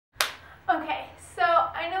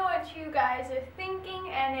you guys are thinking,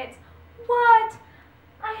 and it's, what?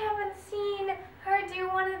 I haven't seen her do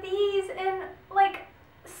one of these in like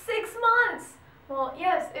 6 months. Well,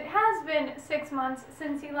 yes, it has been 6 months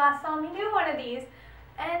since you last saw me do one of these.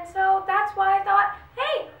 And so that's why I thought,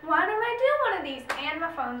 hey, why don't I do one of these? And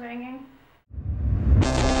my phone's ringing.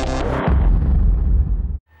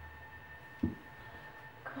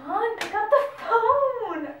 Come on, pick up the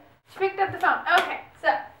phone. She picked up the phone. Okay, so,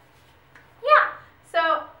 yeah.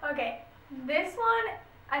 So, okay, this one,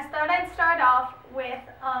 I thought I'd start off with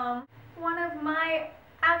one of my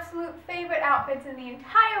absolute favorite outfits in the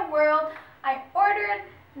entire world. I ordered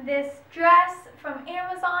this dress from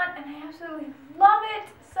Amazon and I absolutely love it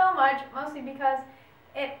so much, mostly because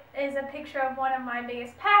it is a picture of one of my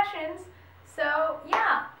biggest passions. So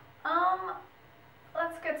yeah,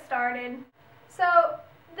 let's get started. So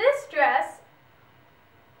this dress,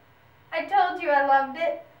 I told you I loved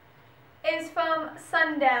it, is from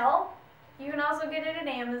Sundell. You can also get it at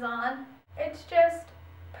Amazon. It's just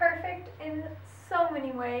perfect in so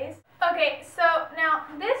many ways. Okay, so now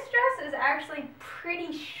this dress is actually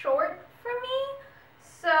pretty short for me,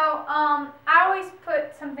 so I always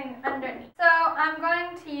put something underneath. So I'm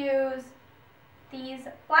going to use these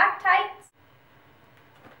black tights.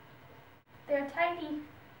 They're tighty.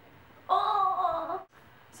 Oh!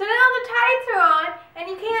 So now the tights are on, and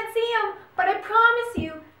you can't see them, but I promise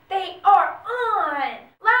you, they are on!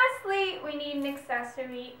 Lastly, we need an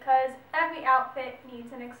accessory, because every outfit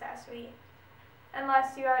needs an accessory.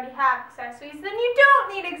 Unless you already have accessories, then you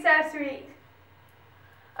don't need accessories.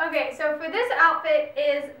 Okay, so for this outfit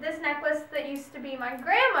is this necklace that used to be my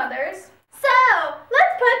grandmother's. So,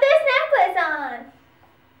 let's put this necklace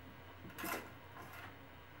on.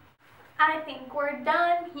 I think we're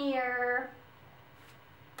done here.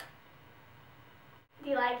 Do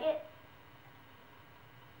you like it?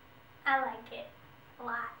 I like it a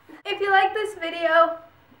lot. If you like this video,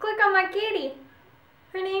 click on my kitty.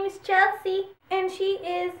 Her name is Chelsea, and she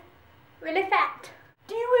is really fat.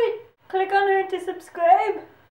 Do it! Click on her to subscribe.